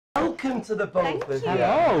Welcome to the both of you.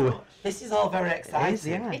 Hello. This is all very exciting. It is,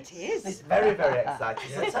 yeah. It is. It's very, very exciting.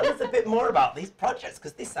 So tell us a bit more about these projects,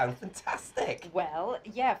 because they sound fantastic. Well,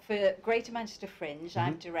 yeah, for Greater Manchester Fringe,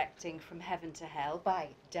 I'm directing From Heaven to Hell by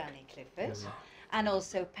Danny Clifford, and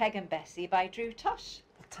also Peg and Bessie by Drew Tosh.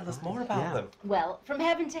 Tell us more about them. Well, From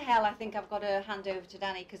Heaven to Hell, I think I've got to hand over to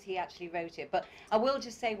Danny because he actually wrote it. But I will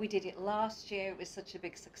just say we did it last year. It was such a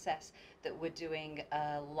big success that we're doing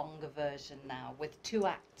a longer version now with 2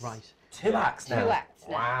 acts. Right. 2 acts now? 2 acts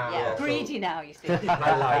now. Wow. Yeah, Yeah, greedy now, you see.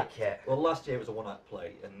 I like it. Well, last year it was a 1-act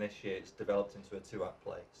play, and this year it's developed into a 2-act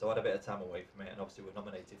play. So I had a bit of time away from it, and obviously we're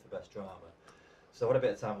nominated for Best Drama. So I had a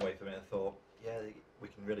bit of time away from it and thought, yeah, we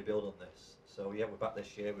can really build on this. So yeah, we're back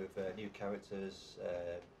this year with new characters,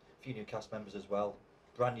 a few new cast members as well,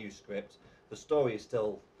 brand new script. The story is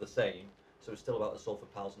still the same, so it's still about the Sulphur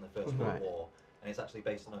Pals in the First World War, and it's actually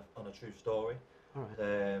based on a true story. All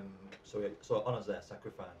right. So it honours their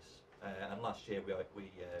sacrifice. And last year we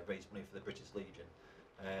raised money for the British Legion,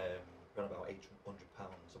 around about £800,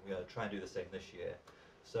 and we're going to try and do the same this year.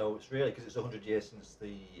 So it's really, because it's 100 years since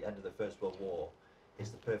the end of the First World War, it's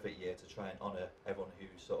the perfect year to try and honour everyone who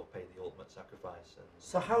sort of paid the ultimate sacrifice. And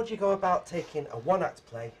So how do you go about taking a 1-act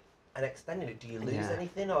play and extending it? Do you lose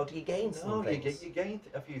anything, or do you gain no, something? you gain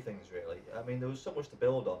a few things really. I mean, there was so much to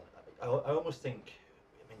build on. I almost think,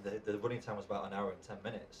 I mean, the running time was about 1 hour and 10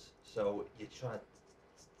 minutes. So you're trying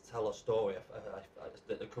to tell a story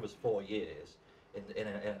that covers 4 years in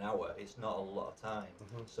an hour. It's not a lot of time.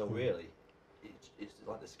 So really, it's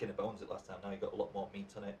like the skin and bones. It last time. Now you've got a lot more meat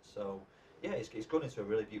on it. So yeah, it's grown into a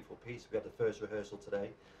really beautiful piece. We had the first rehearsal today,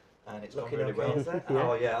 and it's gone really well.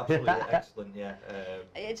 Oh yeah, absolutely excellent. Yeah.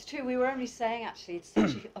 It's true. We were only saying actually, it's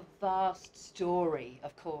such a vast story.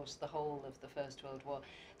 Of course, the whole of the First World War.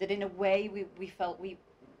 That in a way we felt we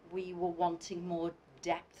were wanting more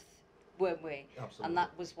depth, weren't we? Absolutely. And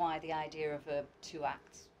that was why the idea of a 2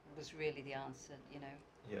 acts was really the answer. You know.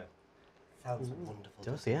 Yeah. Sounds wonderful.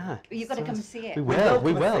 Does, yeah. You've got to come and see it. We will. come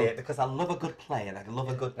and see it, because I love a good play and I love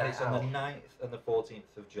a good And night it's on the out. 9th and the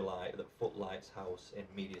 14th of July at the Footlights House in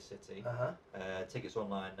Media City. Tickets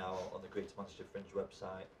online now on the Greater Manchester Fringe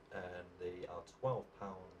website, and they are £12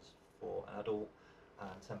 for an adult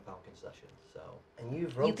and £10 concession. So. And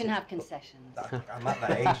you've wrote You can it. have concessions. I'm at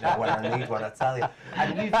that age now where I need one, I tell you.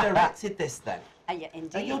 And you've directed this then? Yeah,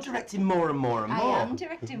 indeed. And you're directing more and more and more. I am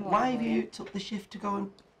directing more. Why and have more. you took the shift to go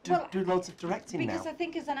and do, Well, do loads of directing Because now? I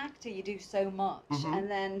think as an actor you do so much, and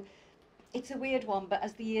then it's a weird one. But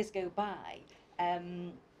as the years go by,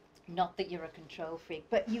 not that you're a control freak,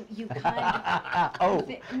 but you kind of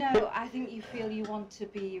no. I think you feel you want to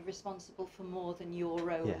be responsible for more than your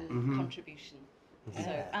own contribution.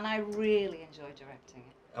 So, and I really enjoy directing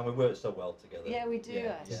it. And we worked so well together. Yeah, we do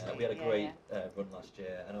actually. Yeah, we had a great run last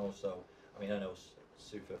year, and also, I mean, I know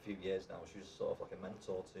Sue for a few years now. She's sort of like a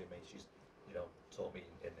mentor to me. She's, you know, taught me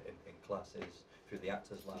in classes through the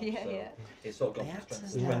Actors Lab. It's sort of gone from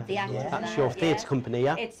strength to strength. The Actors Lab. That's your theatre company,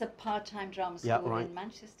 yeah? It's a part-time drama school in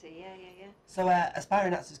Manchester. Yeah. So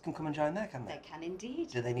aspiring actors can come and join there, can they? They can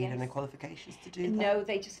indeed. Do they need any qualifications to do that? No,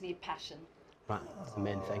 they just need passion. Right, that's the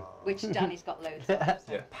main thing. Which Danny's got loads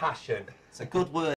of. Passion. It's a good word.